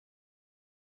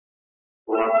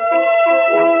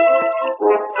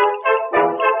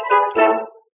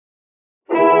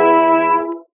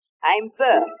I'm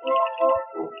Bert.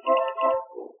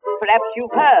 Perhaps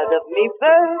you've heard of me,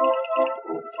 Bert.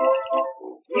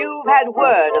 You've had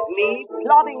word of me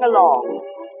plodding along,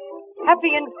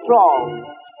 happy and strong,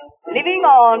 living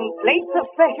on plates of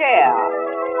fresh air.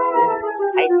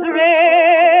 I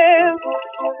thrill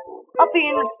up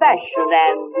in fashion,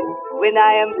 and when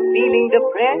I am feeling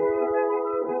depressed,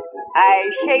 I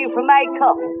shave from my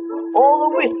cuff all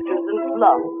the whiskers and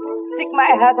fluff, stick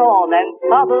my hat on and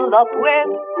bottle up west.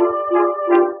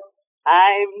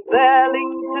 I'm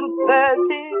Burlington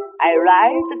Bertie, I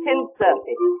rise at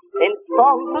 10:30, then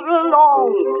saunter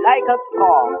along like a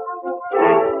song.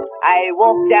 I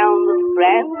walk down the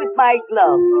Strand with my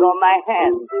gloves on my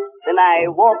hands, then I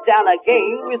walk down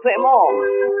again with them on.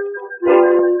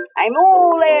 I'm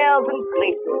all airs and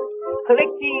places,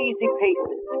 collect easy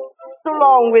paces. So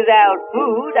long without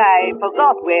food, I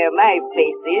forgot where my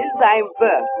place is. I'm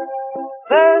Bert.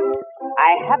 First,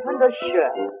 I haven't a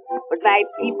shirt, but my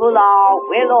people are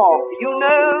well off, you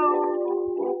know.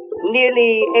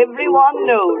 Nearly everyone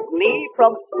knows me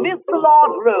from Smith to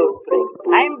Lord Rosebery.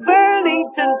 I'm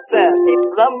Burlington Bertie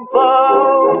from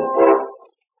Bow.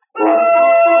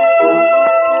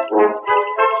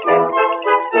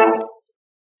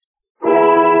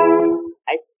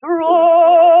 I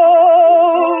stroll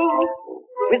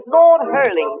with Lord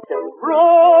Hurlington,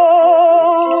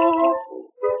 roll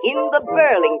in the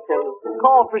Burlington,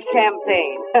 call for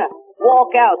champagne,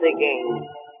 walk out again,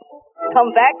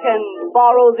 come back and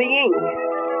borrow the ink.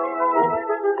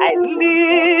 I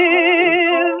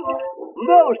live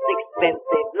most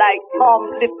expensive, like Tom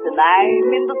Lipton,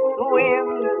 I'm in the swim.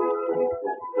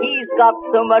 He's got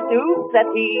so much oof that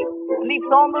he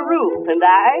sleeps on the roof, and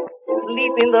I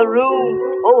sleep in the room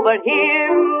over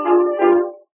him.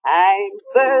 I'm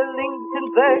Burlington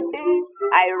Bertie,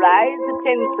 I rise at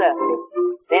 10:30,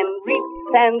 then reach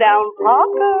Sandown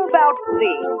Park about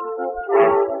 3.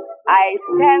 I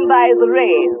stand by the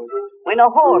rail when a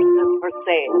horse is for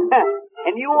sale,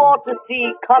 and you ought to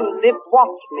see Cunliffe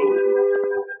watch me.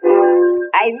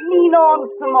 I lean on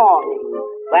some awning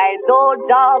while Lord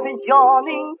Derby's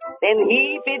yawning, then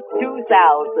he bid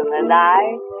 2,000 and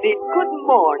I bid good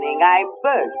morning. I'm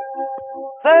Bert.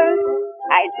 First,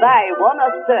 I'd buy one a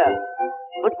third,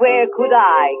 but where could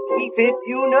I keep it,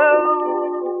 you know?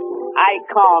 I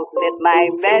can't let my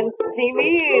men see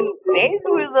me in face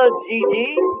with a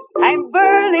GD. I'm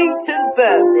Burlington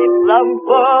Bertie from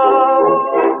Bow.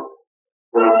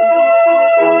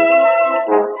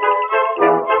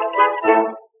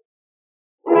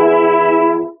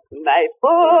 My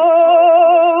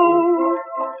foe,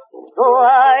 so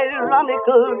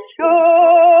ironical show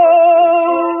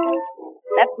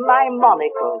that my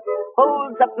monocle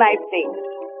holds up my face,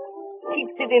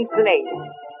 keeps it in place,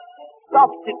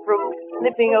 stops it from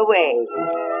slipping away.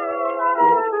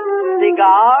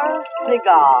 Cigars,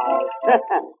 cigars.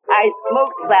 I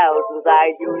smoke thousands,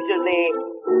 I usually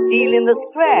deal in the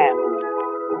Strand.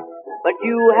 But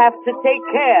you have to take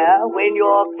care when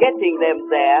you're getting them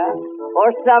there,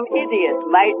 or some idiot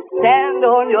might stand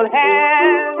on your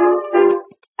hand.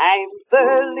 I'm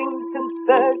Burlington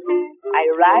Bertie, I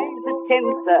rise at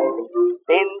 10:30,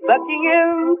 then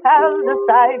Buckingham Palace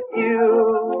I view.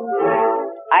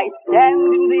 I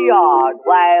stand in the yard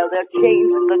while they're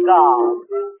changing the guard,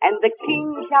 and the king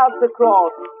shouts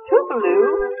across, "Toodaloo!"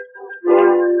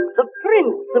 The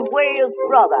Prince of Wales'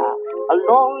 brother,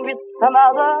 along with some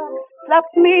other,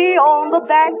 slaps me on the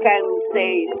back and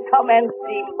says, "Come and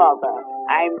see mother."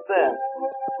 I'm Bert.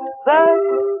 Bert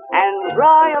and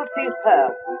royalty's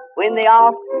hurt. When they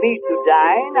ask me to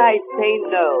dine, I say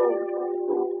no.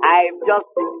 I've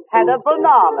just had a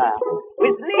banana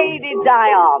with Lady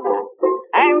Diana.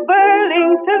 I'm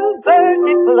Burlington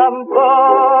Bertie from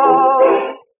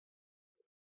Bow.